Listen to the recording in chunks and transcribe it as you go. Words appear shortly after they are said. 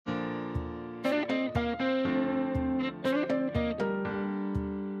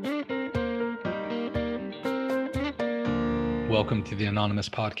Welcome to the Anonymous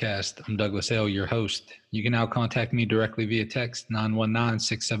Podcast. I'm Douglas L., your host. You can now contact me directly via text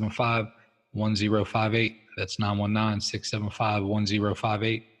 919-675-1058. That's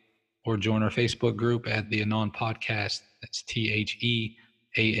 919-675-1058. Or join our Facebook group at the Anon Podcast. That's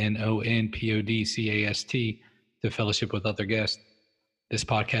TheAnonPodcast to fellowship with other guests. This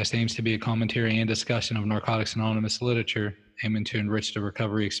podcast aims to be a commentary and discussion of Narcotics Anonymous literature, aiming to enrich the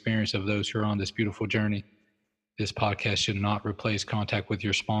recovery experience of those who are on this beautiful journey. This podcast should not replace contact with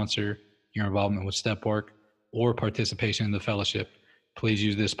your sponsor, your involvement with step work, or participation in the fellowship. Please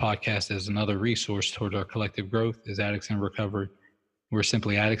use this podcast as another resource toward our collective growth as addicts in recovery. We're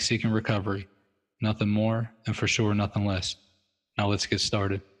simply addicts seeking recovery, nothing more, and for sure, nothing less. Now let's get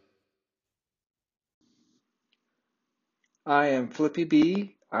started. I am Flippy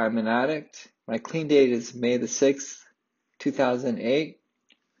B. I'm an addict. My clean date is May the 6th, 2008.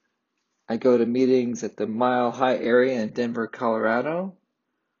 I go to meetings at the Mile High area in Denver, Colorado.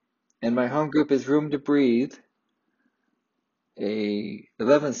 And my home group is Room to Breathe, a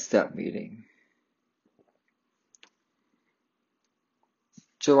 11th step meeting.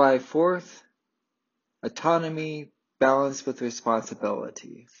 July 4th, Autonomy Balanced with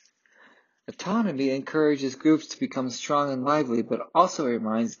Responsibility. Autonomy encourages groups to become strong and lively, but also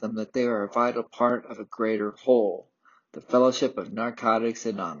reminds them that they are a vital part of a greater whole, the Fellowship of Narcotics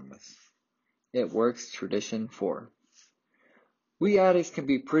Anonymous. It works tradition 4. We addicts can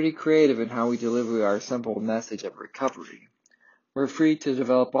be pretty creative in how we deliver our simple message of recovery. We're free to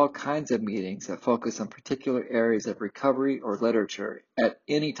develop all kinds of meetings that focus on particular areas of recovery or literature at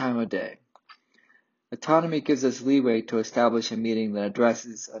any time of day. Autonomy gives us leeway to establish a meeting that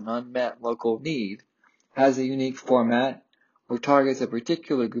addresses an unmet local need, has a unique format, or targets a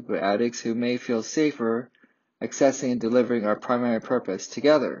particular group of addicts who may feel safer accessing and delivering our primary purpose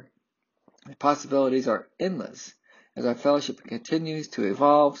together. The possibilities are endless as our fellowship continues to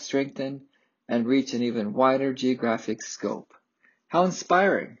evolve, strengthen, and reach an even wider geographic scope. How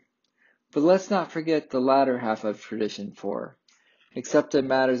inspiring! But let's not forget the latter half of Tradition 4. Except in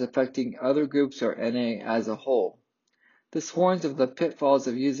matters affecting other groups or NA as a whole. This warns of the pitfalls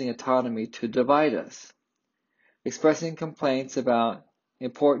of using autonomy to divide us. Expressing complaints about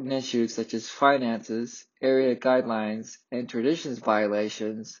important issues such as finances, area guidelines, and traditions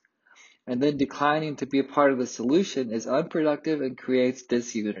violations, and then declining to be a part of the solution is unproductive and creates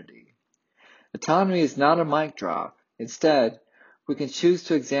disunity. Autonomy is not a mic drop. Instead, we can choose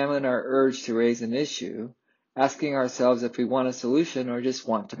to examine our urge to raise an issue, asking ourselves if we want a solution or just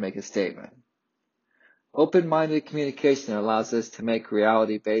want to make a statement. Open-minded communication allows us to make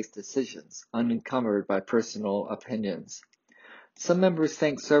reality-based decisions, unencumbered by personal opinions. Some members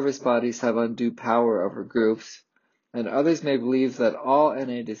think service bodies have undue power over groups, and others may believe that all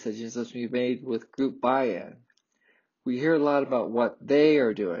NA decisions must be made with group buy-in. We hear a lot about what they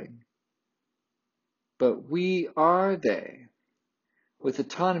are doing, but we are they. With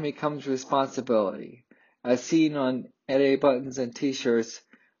autonomy comes responsibility. As seen on NA buttons and t-shirts,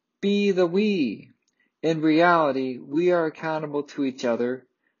 be the we. In reality, we are accountable to each other,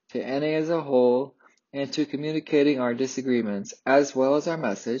 to NA as a whole, and to communicating our disagreements, as well as our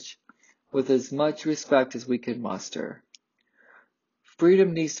message, with as much respect as we can muster.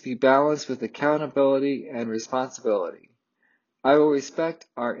 Freedom needs to be balanced with accountability and responsibility. I will respect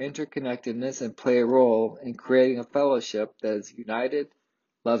our interconnectedness and play a role in creating a fellowship that is united,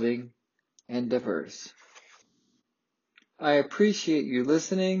 loving, and diverse. I appreciate you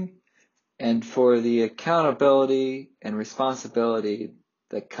listening and for the accountability and responsibility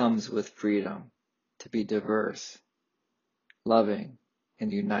that comes with freedom to be diverse, loving,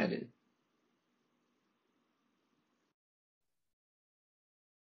 and united.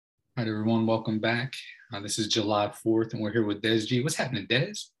 All right, everyone, welcome back. This is July 4th, and we're here with Dezz G. What's happening,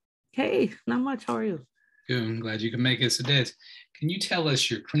 Dezz? Hey, not much. How are you? Good. I'm glad you can make it. So, Dezz, can you tell us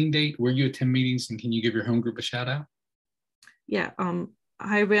your clean date, where you attend meetings, and can you give your home group a shout out? Yeah. Hi,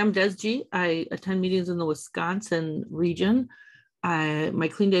 I'm Dezz G. I attend meetings in the Wisconsin region. My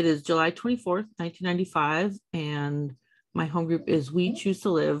clean date is July 24th, 1995, and my home group is We Choose to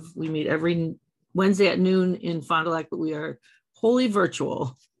Live. We meet every Wednesday at noon in Fond du Lac, but we are wholly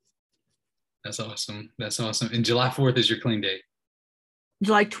virtual. That's awesome. That's awesome. And July 4th is your clean date?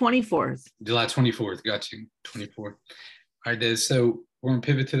 July 24th. July 24th. Got you. 24th. All right, Dezz. So we're going to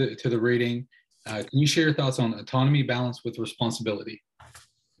pivot to the reading. Can you share your thoughts on autonomy balanced with responsibility?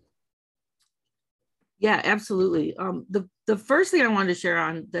 Yeah, absolutely. The first thing I wanted to share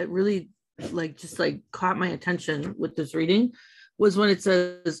on that really caught my attention with this reading was when it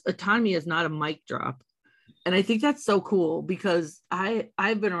says autonomy is not a mic drop. And I think that's so cool because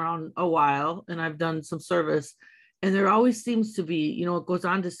I've been around a while and I've done some service, And there always seems to be, you know, it goes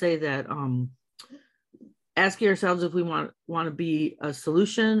on to say that asking ourselves if we want to be a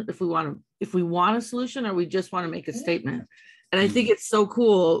solution, if we want a solution, or we just want to make a statement. And I think it's so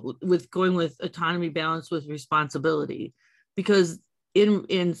cool with going with autonomy balanced with responsibility, because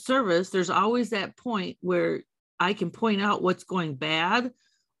in service, there's always that point where I can point out what's going bad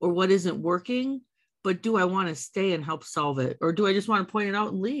or what isn't working, but do I want to stay and help solve it? Or do I just want to point it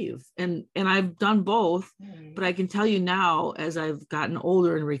out and leave? And I've done both, but I can tell you now, as I've gotten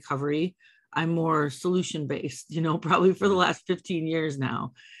older in recovery, I'm more solution based, you know, probably for the last 15 years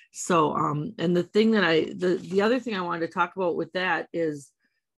now. So, and the thing that the other thing I wanted to talk about with that is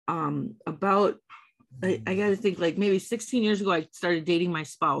about, I got to think, like maybe 16 years ago, I started dating my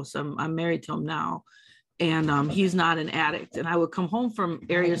spouse. I'm married to him now, and he's not an addict. And I would come home from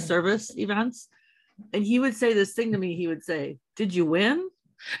area service events, and he would say this thing to me. He would say, "Did you win?"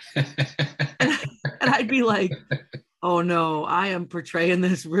 and I'd be like, "Oh no, I am portraying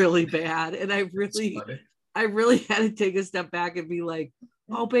this really bad." And I really had to take a step back and be like,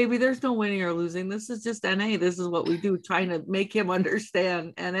 "Oh baby, there's no winning or losing. This is just NA. This is what we do," trying to make him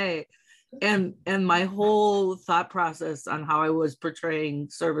understand NA. And my whole thought process on how I was portraying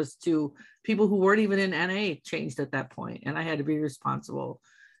service to people who weren't even in NA changed at that point. And I had to be responsible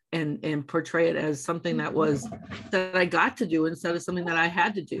and portray it as something that I got to do instead of something that I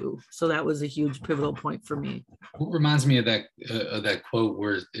had to do. So that was a huge pivotal point for me. What reminds me of that quote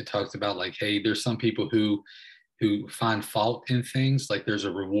where it talks about like, hey, there's some people who find fault in things, like there's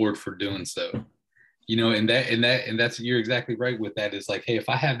a reward for doing so. You know, and that's, you're exactly right with that. Is like, hey, if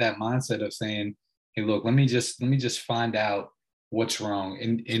I have that mindset of saying, hey, look, let me just find out what's wrong.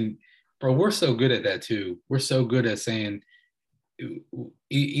 And bro, we're so good at that too. We're so good at saying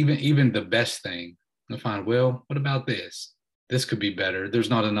even the best thing. I find, well, what about this? This could be better. There's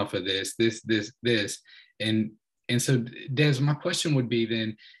not enough of this. And so Dezz, my question would be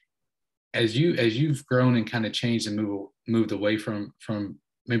then, as you've grown and kind of changed and moved away from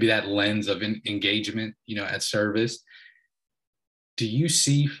maybe that lens of engagement, you know, at service, do you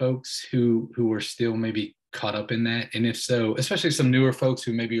see folks who are still maybe caught up in that? And if so, especially some newer folks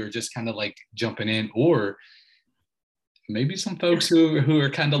who maybe are just kind of like jumping in, or maybe some folks who are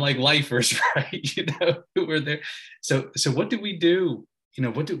kind of like lifers, right? You know, who are there. So what do we do? You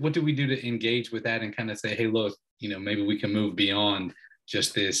know, what do we do to engage with that and kind of say, hey, look, you know, maybe we can move beyond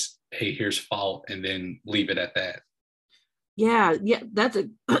just this, hey, here's fault, and then leave it at that? Yeah, that's a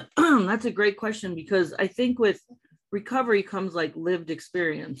great question, because I think with recovery comes like lived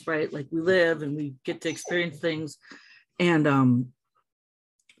experience, right? Like we live and we get to experience things. And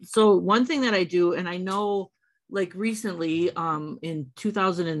so one thing that I do, and I know like recently in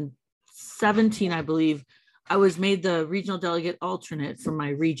 2017, I believe, I was made the regional delegate alternate for my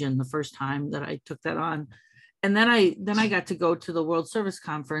region the first time that I took that on. And then I got to go to the World Service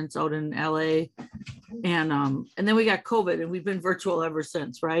Conference out in LA, and then we got COVID, and we've been virtual ever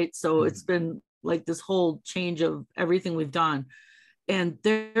since, right? So it's been like this whole change of everything we've done. And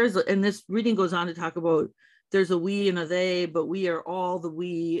this reading goes on to talk about there's a we and a they, but we are all the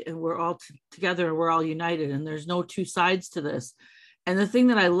we, and we're all together, and we're all united, and there's no two sides to this. And the thing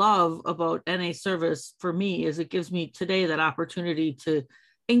that I love about NA service for me is it gives me today that opportunity to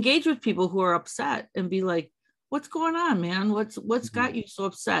engage with people who are upset and be like, what's going on, man? What's got you so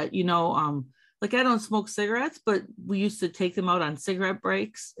upset? You know, like I don't smoke cigarettes, but we used to take them out on cigarette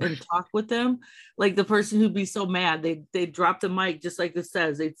breaks and talk with them. Like the person who'd be so mad, they'd drop the mic, just like this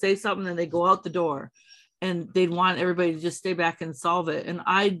says, they'd say something and they'd go out the door, and they'd want everybody to just stay back and solve it. And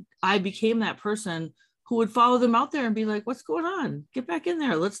I became that person who would follow them out there and be like, what's going on? Get back in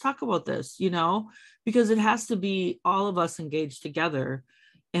there. Let's talk about this, you know, because it has to be all of us engaged together,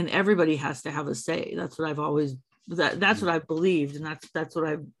 and everybody has to have a say. That's what I've always, that's what I've believed. And that's what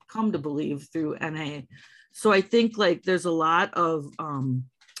I've come to believe through NA. So I think like there's a lot of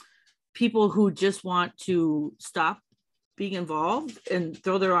people who just want to stop being involved and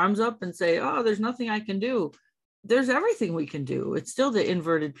throw their arms up and say, oh, there's nothing I can do. There's everything we can do. It's still the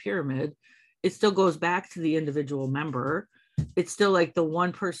inverted pyramid. It still goes back to the individual member. It's still like the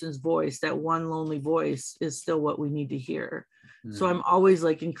one person's voice, that one lonely voice is still what we need to hear. So I'm always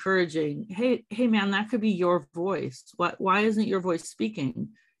like encouraging, hey man, that could be your voice. Why isn't your voice speaking?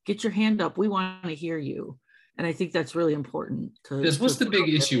 Get your hand up. We want to hear you. And I think that's really important. What's the big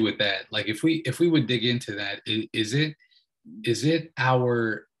issue with that? Like if we would dig into that, is it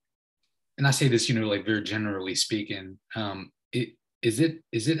our, and I say this, you know, like very generally speaking, is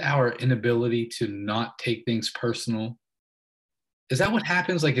it our inability to not take things personal is that what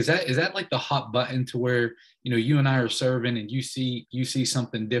happens? Like, is that like the hot button to where, you and I are serving and you see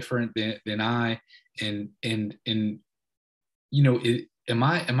something different than I, and am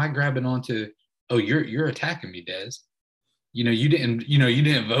I grabbing onto, oh, you're attacking me, Dez. You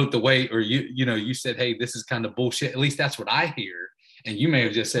didn't vote the way, or you said, hey, this is kind of bullshit. At least that's what I hear. And you may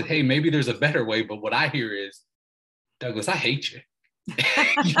have just said, hey, maybe there's a better way. But what I hear is, Douglas, I hate you.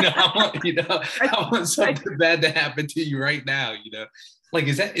 I want something bad to happen to you right now. Like,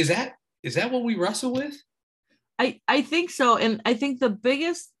 is that what we wrestle with? I think so. And I think the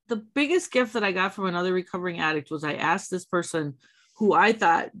biggest gift that I got from another recovering addict was I asked this person who I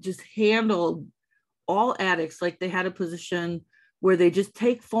thought just handled all addicts like they had a position where they just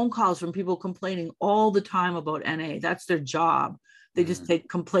take phone calls from people complaining all the time about NA. That's their job. They just take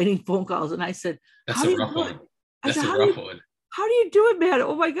complaining phone calls. And I said, that's a rough one. That's a rough one. How do you do it, man?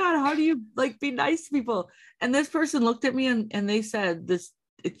 Oh my God. How do you be nice to people? And this person looked at me and they said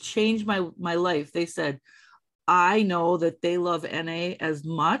it changed my life. They said, I know that they love NA as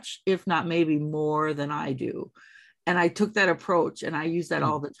much, if not maybe more than I do. And I took that approach and I use that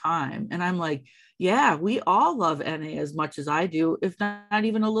all the time. And I'm like, yeah, we all love NA as much as I do, if not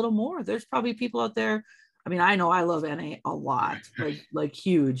even a little more. There's probably people out there. I mean, I know I love NA a lot, like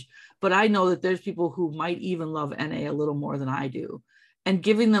huge, but I know that there's people who might even love NA a little more than I do. And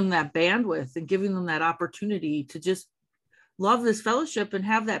giving them that bandwidth and giving them that opportunity to just love this fellowship and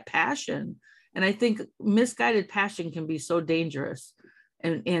have that passion. And I think misguided passion can be so dangerous,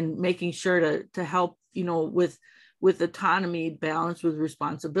 and making sure to help, with autonomy balanced with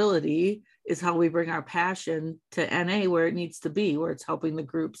responsibility is how we bring our passion to NA where it needs to be, where it's helping the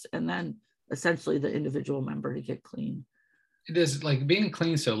groups and then essentially the individual member to get clean. It is like being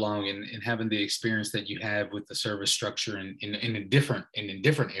clean so long and having the experience that you have with the service structure and in different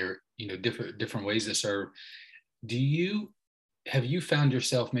area, different ways to serve. Have you found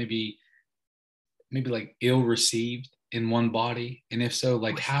yourself maybe like ill received in one body? And if so,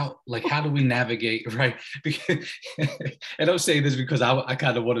 how do we navigate, right? Because, and I'm saying this because I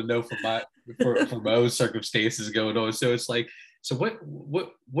kind of want to know from my own circumstances going on. So it's like, so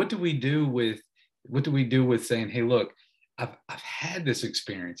what do we do with saying, hey, look, I've had this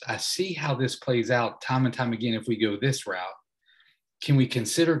experience. I see how this plays out time and time again. If we go this route, can we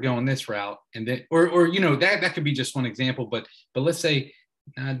consider going this route? And then, or that could be just one example, but let's say,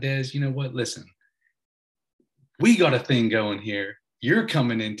 Dez, you know what? Listen, we got a thing going here. You're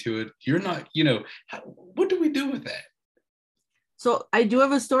coming into it. You're not, what do we do with that? So I do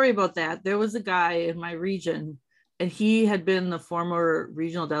have a story about that. There was a guy in my region, and he had been the former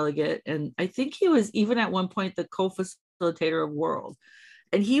regional delegate. And I think he was even at one point the co-facilitator of World.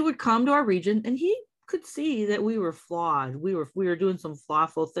 And he would come to our region and he could see that we were flawed. We were doing some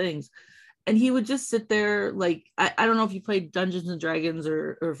flawful things. And he would just sit there like, I don't know if you played Dungeons and Dragons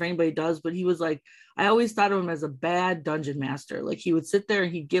or if anybody does, but he was like, I always thought of him as a bad dungeon master. Like he would sit there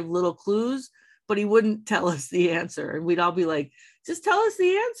and he'd give little clues, but he wouldn't tell us the answer. And we'd all be like, just tell us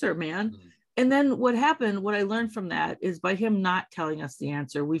the answer, man. Mm-hmm. And then what I learned from that is by him not telling us the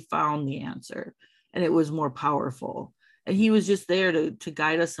answer, we found the answer and it was more powerful. And he was just there to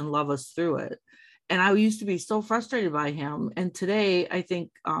guide us and love us through it. And I used to be so frustrated by him. And today, I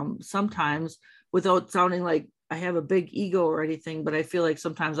think sometimes, without sounding like I have a big ego or anything, but I feel like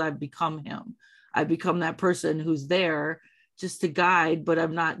sometimes I've become him. I've become that person who's there just to guide, but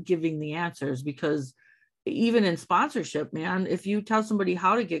I'm not giving the answers, because even in sponsorship, man, if you tell somebody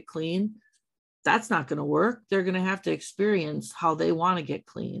how to get clean, that's not going to work. They're going to have to experience how they want to get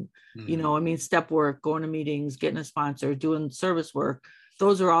clean. Mm-hmm. Step work, going to meetings, getting a sponsor, doing service work.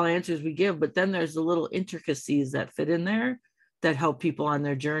 Those are all answers we give, but then there's the little intricacies that fit in there that help people on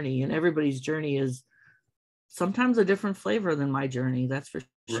their journey. And everybody's journey is sometimes a different flavor than my journey. That's for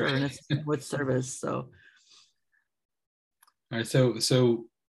sure. Right. And it's with service. So. All right. So,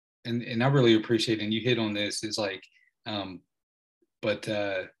 and I really appreciate it. And you hit on this is like, but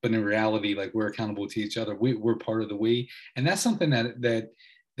in reality, like we're accountable to each other. We're part of the we, and that's something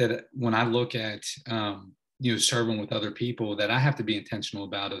that when I look at, serving with other people, that I have to be intentional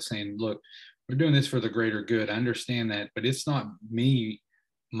about, of saying, look, we're doing this for the greater good. I understand that, but it's not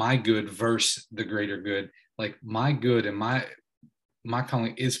my good versus the greater good. Like my good and my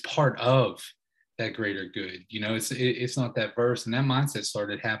calling is part of that greater good. It's not that verse. And that mindset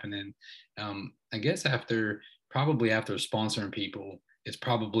started happening, I guess after sponsoring people. It's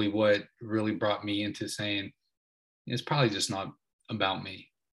probably what really brought me into saying, it's probably just not about me.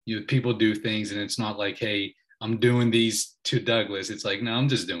 People do things and it's not like, hey, I'm doing these to Douglas. It's like, no, I'm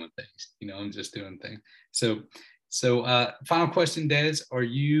just doing things. I'm just doing things. So So final question, Dezz, do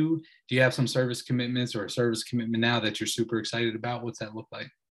you have some service commitments or a service commitment now that you're super excited about? What's that look like?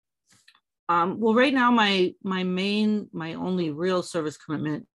 Well, right now, my only real service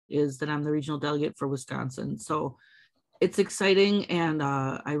commitment is that I'm the regional delegate for Wisconsin. So it's exciting, and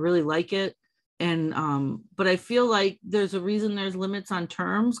I really like it. And but I feel like there's a reason there's limits on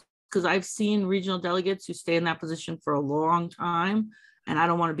terms, because I've seen regional delegates who stay in that position for a long time, and I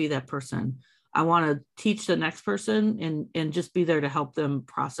don't want to be that person. I want to teach the next person and just be there to help them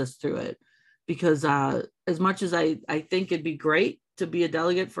process through it. Because as much as I think it'd be great to be a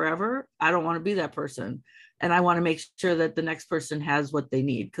delegate forever, I don't want to be that person. And I want to make sure that the next person has what they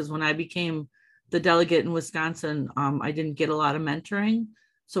need. Because when I became the delegate in Wisconsin, I didn't get a lot of mentoring.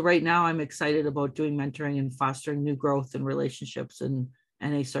 So right now I'm excited about doing mentoring and fostering new growth and relationships and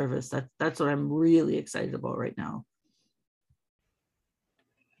NA service. That's what I'm really excited about right now.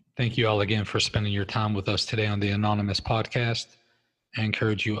 Thank you all again for spending your time with us today on the Anonymous podcast. I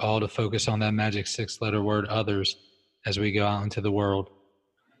encourage you all to focus on that magic 6-letter word, others, as we go out into the world.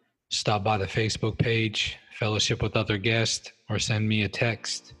 Stop by the Facebook page, Fellowship with Other Guests, or send me a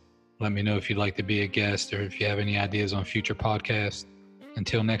text. Let me know if you'd like to be a guest or if you have any ideas on future podcasts.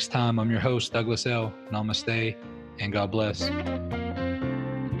 Until next time, I'm your host, Douglas L. Namaste, and God bless.